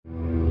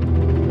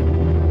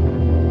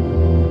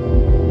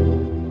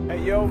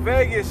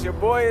Vegas, your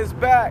boy is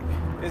back.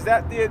 Is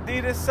that the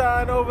Adidas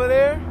sign over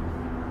there?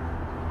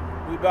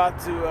 We about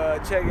to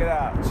check it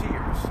out.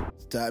 Cheers.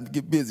 It's time to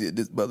get busy at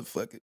this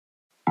motherfucker.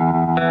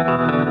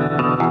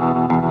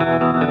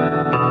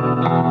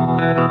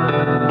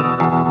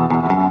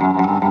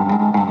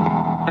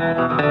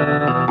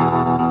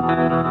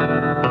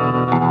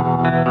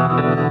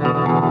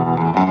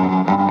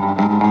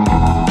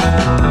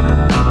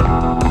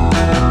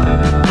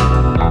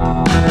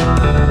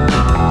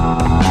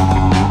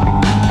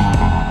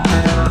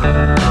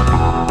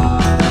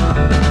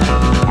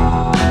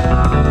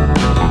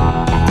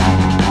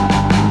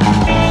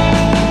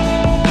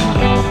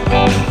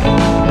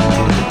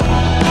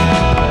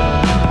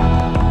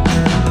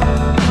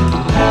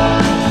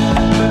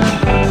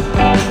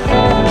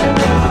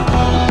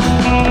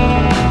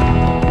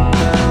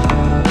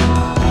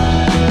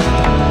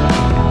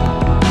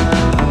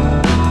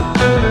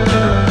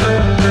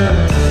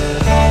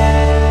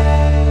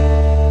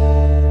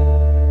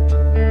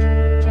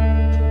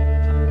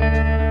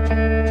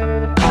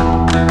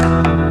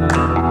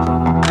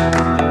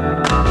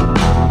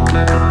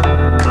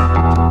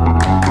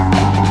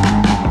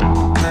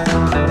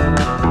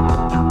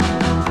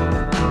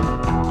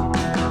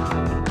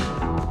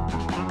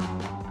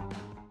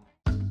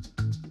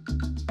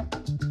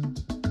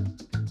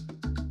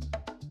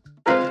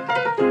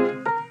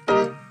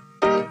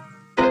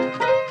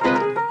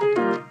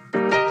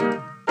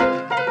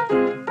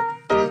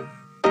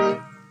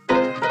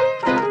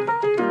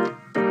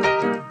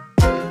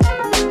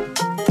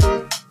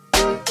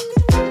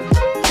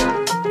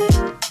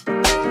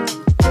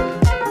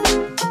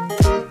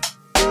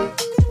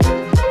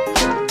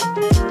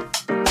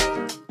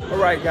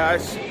 Alright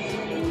guys,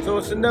 so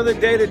it's another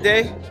day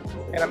today,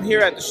 and I'm here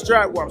at the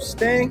Strat where I'm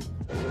staying.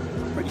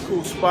 Pretty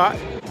cool spot.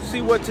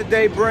 See what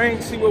today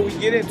brings, see what we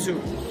get into.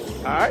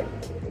 Alright?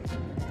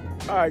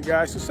 Alright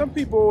guys, so some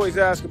people always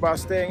ask about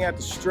staying at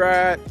the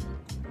Strat.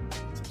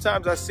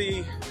 Sometimes I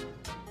see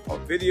on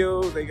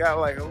videos they got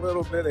like a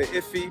little bit of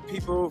iffy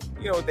people,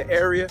 you know, the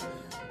area.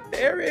 The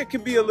area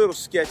can be a little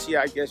sketchy,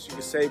 I guess you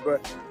could say,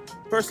 but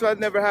personally I've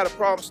never had a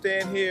problem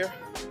staying here.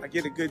 I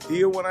get a good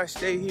deal when I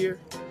stay here.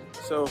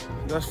 So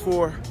that's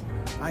for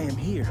I am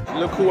here.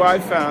 Look who I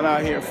found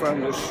out here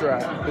from the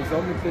Strat. It's the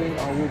only thing,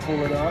 I will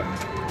pull it out.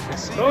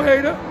 No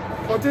hater,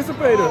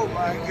 participator. Oh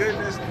my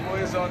goodness, the boy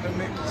is on the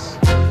mix.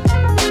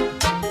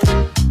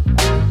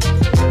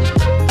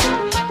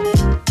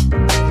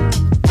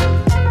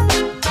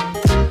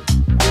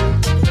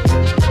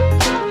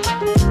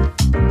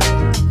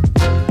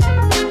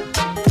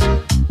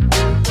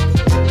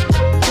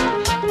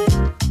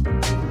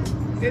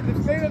 In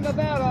the state of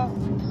Nevada,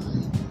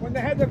 when they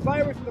had the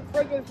virus and the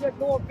president said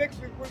no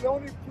evictions, we're the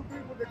only two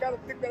people that got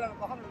evicted out of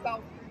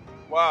 100,000 people.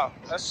 Wow,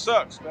 that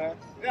sucks, man.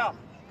 Yeah.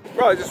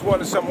 Probably just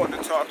wanted someone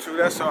to talk to,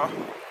 that's all.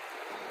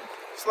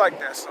 It's like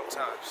that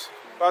sometimes.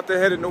 About to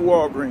head into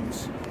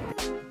Walgreens.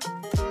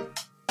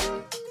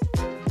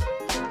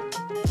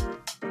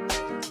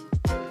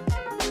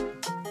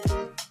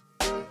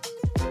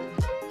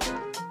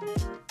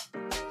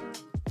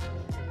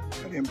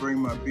 I didn't bring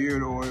my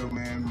beard oil,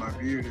 man. My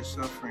beard is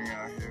suffering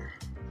out here.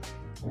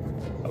 I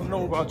don't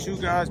know about you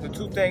guys, but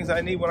two things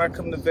I need when I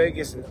come to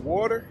Vegas is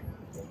water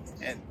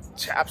and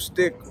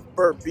chapstick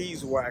burnt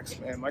beeswax,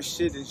 man. My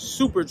shit is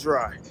super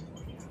dry.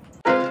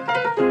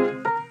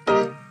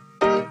 I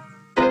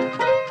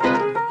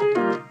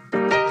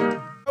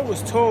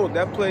was told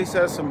that place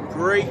has some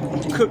great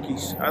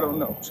cookies. I don't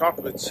know,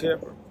 chocolate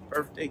chip or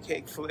birthday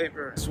cake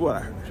flavor. That's what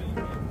I heard.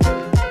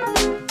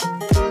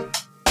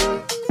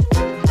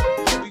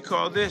 We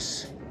call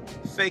this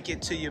fake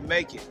it till you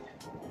make it.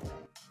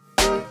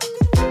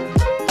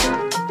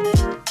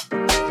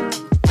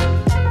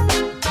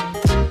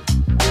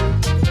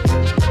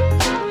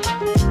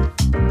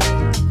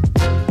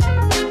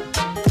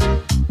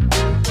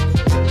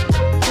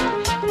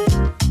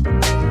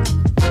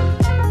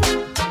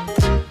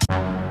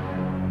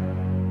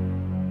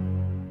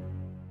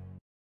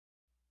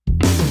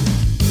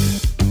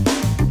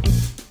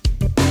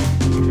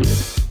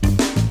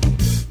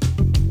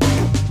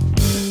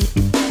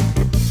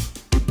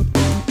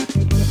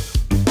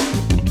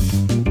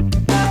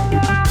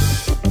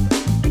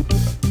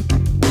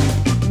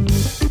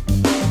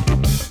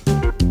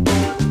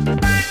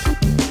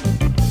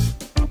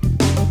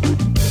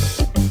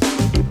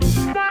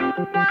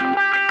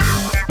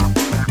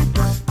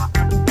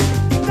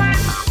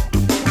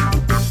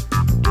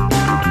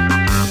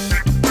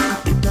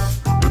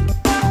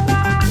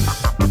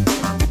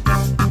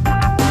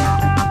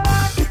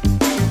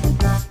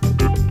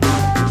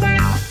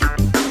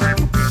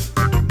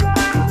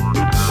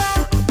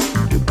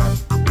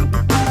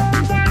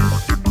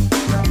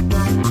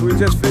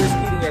 Just finished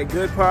eating at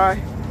Good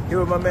Pie here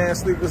with my man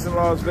Sleepless in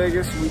Las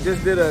Vegas. We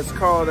just did it's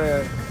called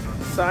a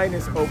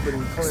sinus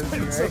opening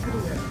cleansing, right?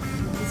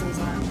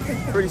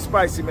 Pretty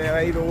spicy, man.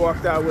 I even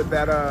walked out with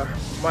that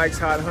Mike's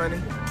Hot Honey.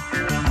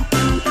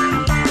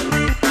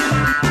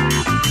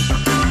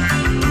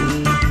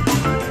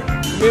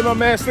 Me and my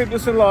man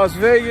Sleepless in Las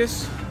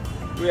Vegas.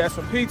 We had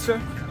some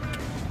pizza.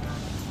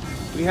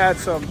 We had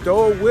some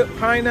Dole Whip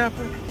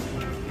pineapple.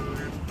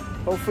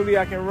 Hopefully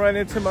I can run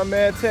into my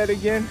man Ted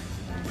again.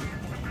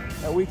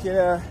 And we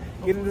can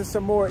get into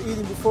some more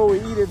eating before we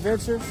eat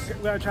adventures.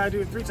 We gotta try to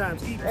do it 3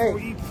 times. Eat before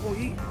we eat, before we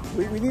eat.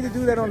 We need to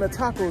do that on the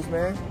tacos,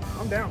 man.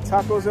 I'm down.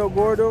 Tacos El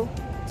Gordo,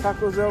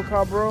 Tacos El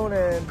Cabron,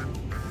 and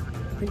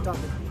Pink taco.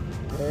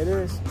 there it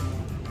is.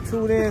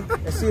 Tune in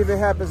and see if it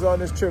happens on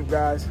this trip,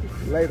 guys.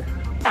 Later.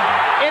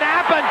 It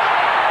happened!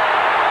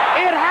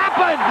 It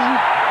happened!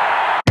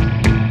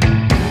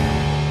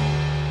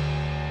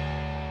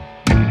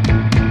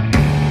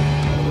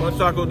 One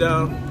taco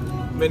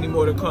down, many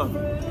more to come.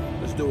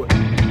 Let's do it.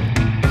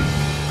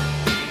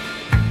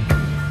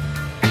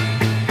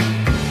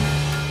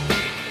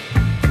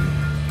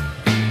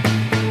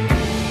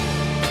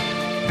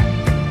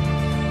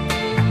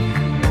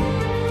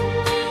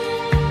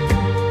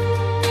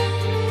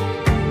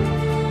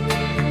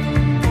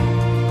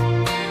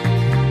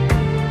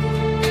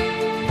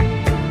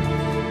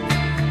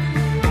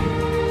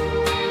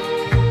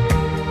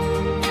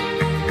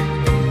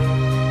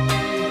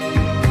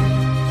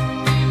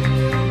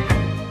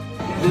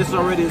 This is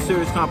already a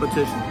serious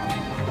competition.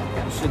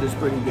 This shit is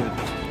pretty good.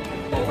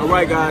 All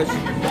right, guys.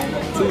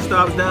 2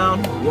 stops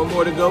down, 1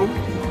 more to go.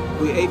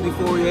 We ate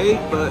before we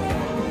ate, but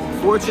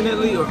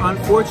fortunately or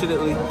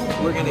unfortunately,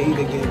 we're gonna eat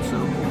again. So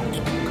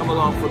come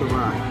along for the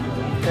ride.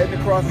 Heading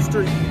across the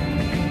street,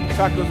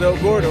 Tacos El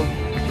Gordo.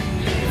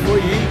 Before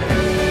you eat.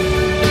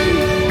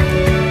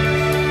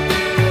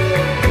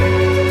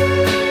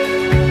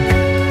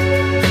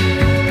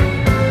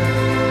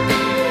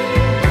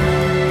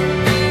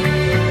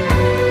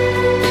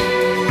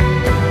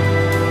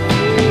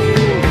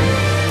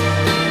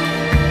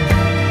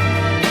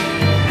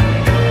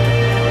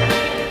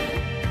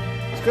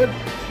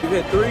 We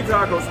hit 3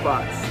 taco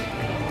spots.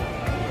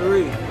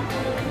 3.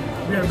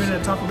 You ever been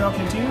at Taco Bell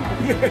Cantina?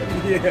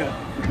 Yeah.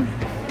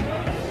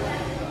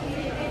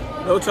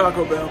 No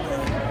Taco Bell,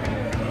 man.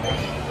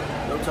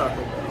 No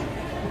Taco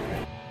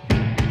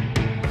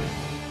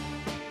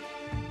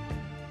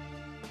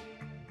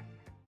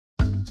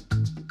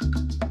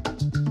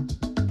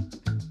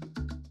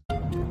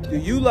Bell. Do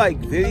you like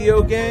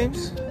video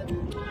games?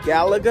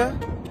 Galaga?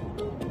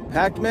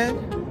 Pac-Man?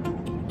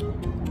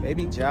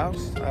 Maybe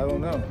Joust? I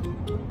don't know.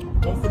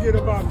 Don't forget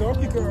about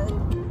Donkey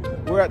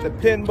Kong. We're at the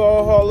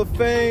Pinball Hall of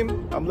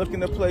Fame. I'm looking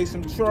to play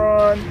some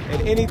Tron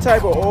and any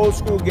type of old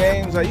school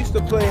games I used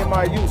to play in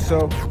my youth.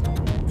 So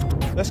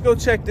let's go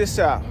check this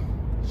out,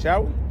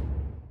 shall we?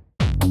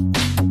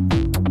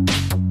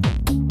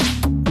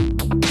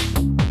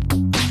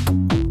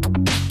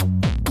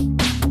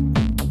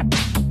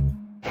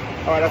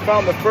 All right, I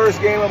found the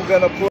first game I'm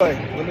gonna play.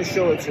 Let me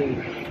show it to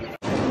you.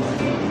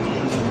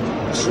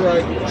 That's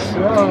right,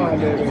 Tron,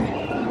 baby.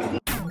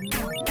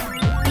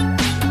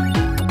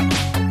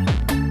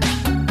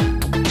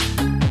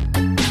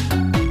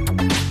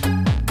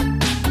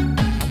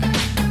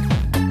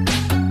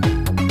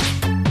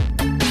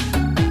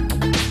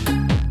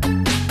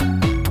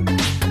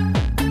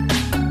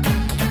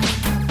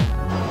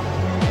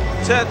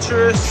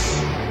 Tetris,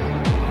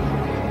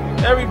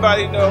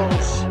 everybody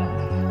knows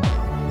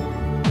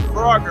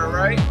Frogger,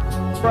 right?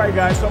 That's right,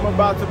 guys, so I'm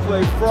about to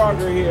play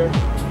Frogger here.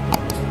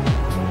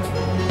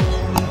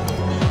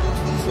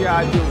 See how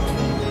I do.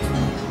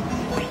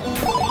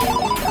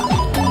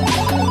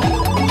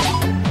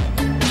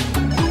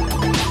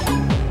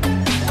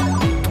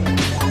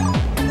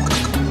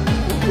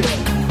 Yeah.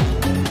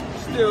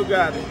 Still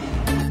got it.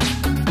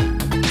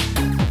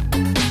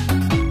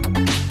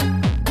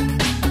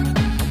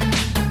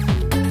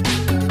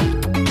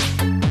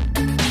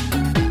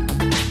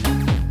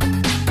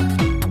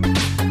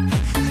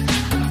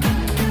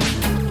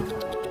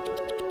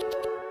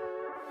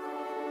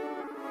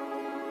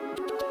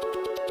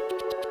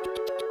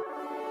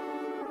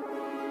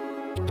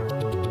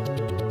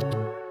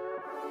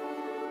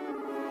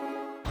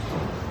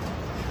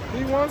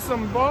 He wants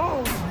some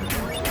balls.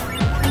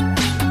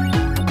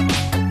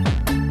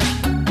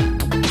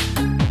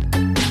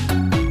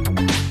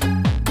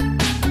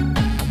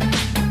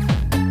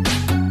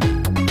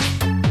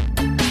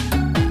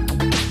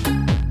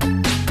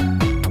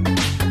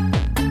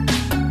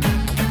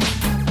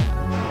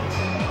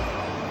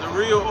 The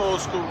real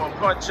old school one,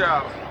 Punch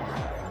Out.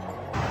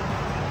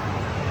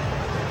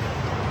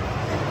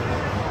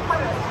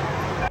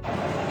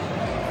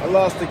 I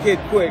lost the kid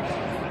quick.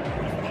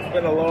 It's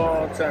been a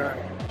long time.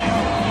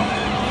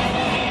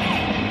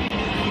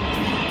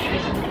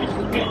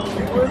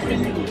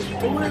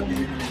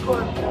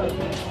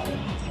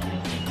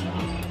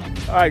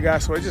 All right,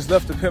 guys, so I just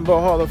left the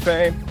Pinball Hall of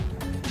Fame.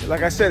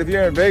 Like I said, if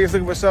you're in Vegas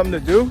looking for something to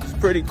do, it's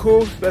pretty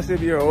cool, especially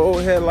if you're an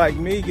old head like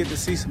me. You get to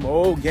see some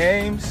old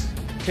games,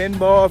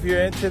 pinball if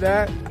you're into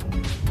that.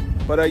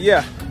 But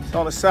yeah, it's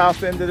on the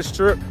south end of the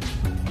strip,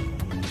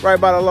 right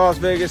by the Las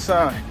Vegas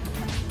sign.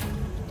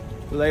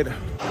 Later.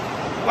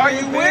 Are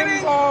you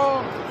winning?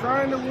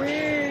 Trying to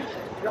win.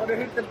 Gotta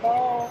hit the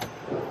ball.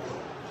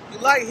 You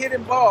like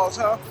hitting balls,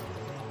 huh?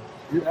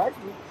 You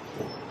actually.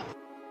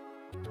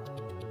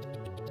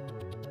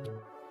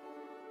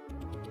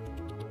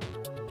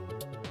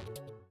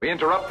 We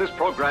interrupt this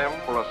program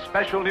for a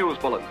special news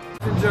bulletin.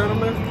 Ladies and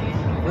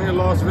gentlemen, we're in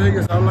Las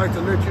Vegas. I'd like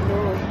to let you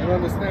know and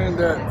understand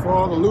that for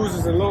all the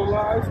losers and low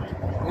lives,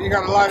 you ain't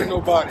got to lie to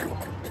nobody.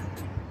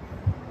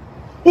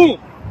 Boom!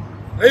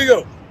 There you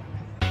go.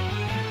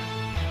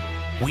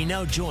 We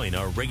now join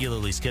our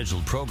regularly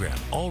scheduled program,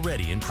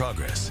 already in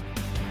progress.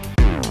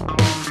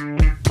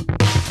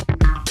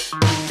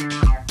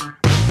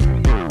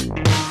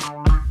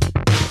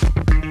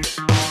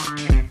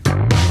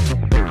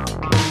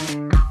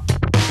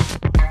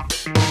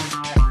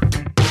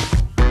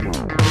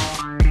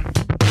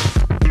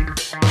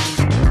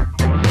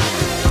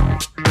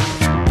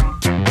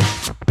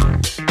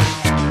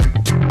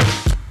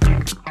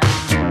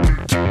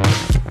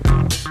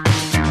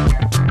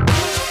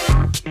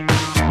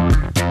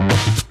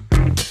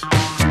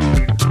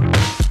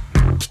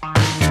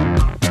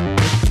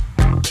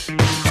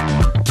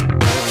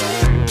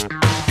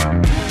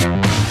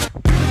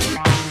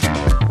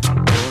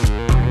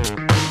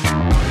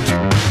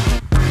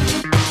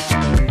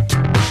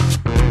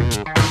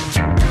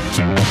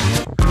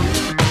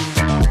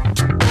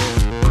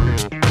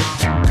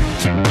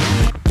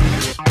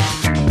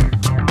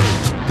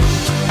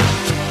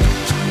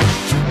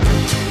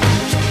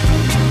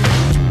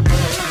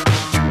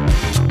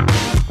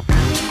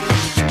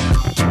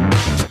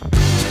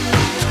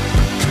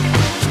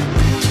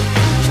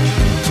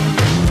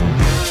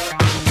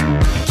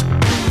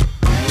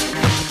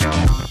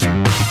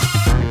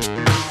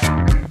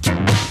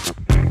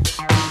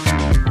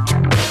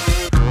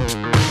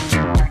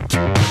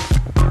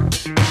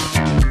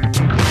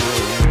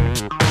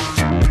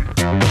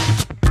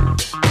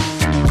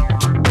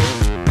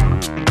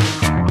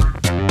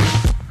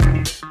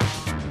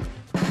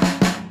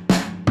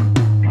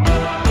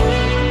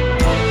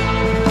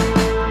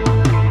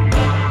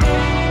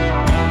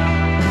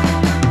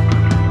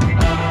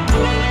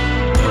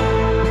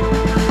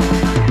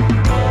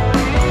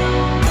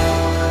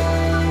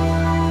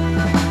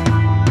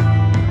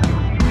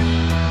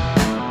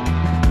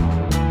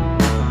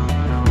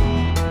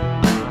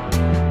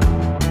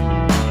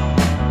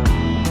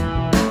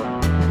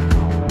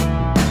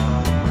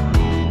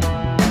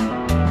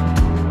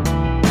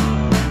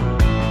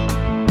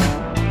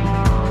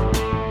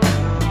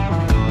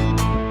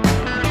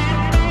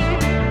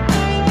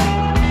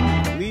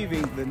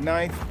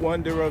 Ninth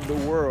wonder of the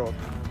world.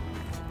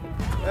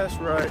 That's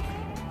right.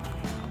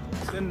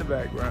 It's in the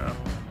background.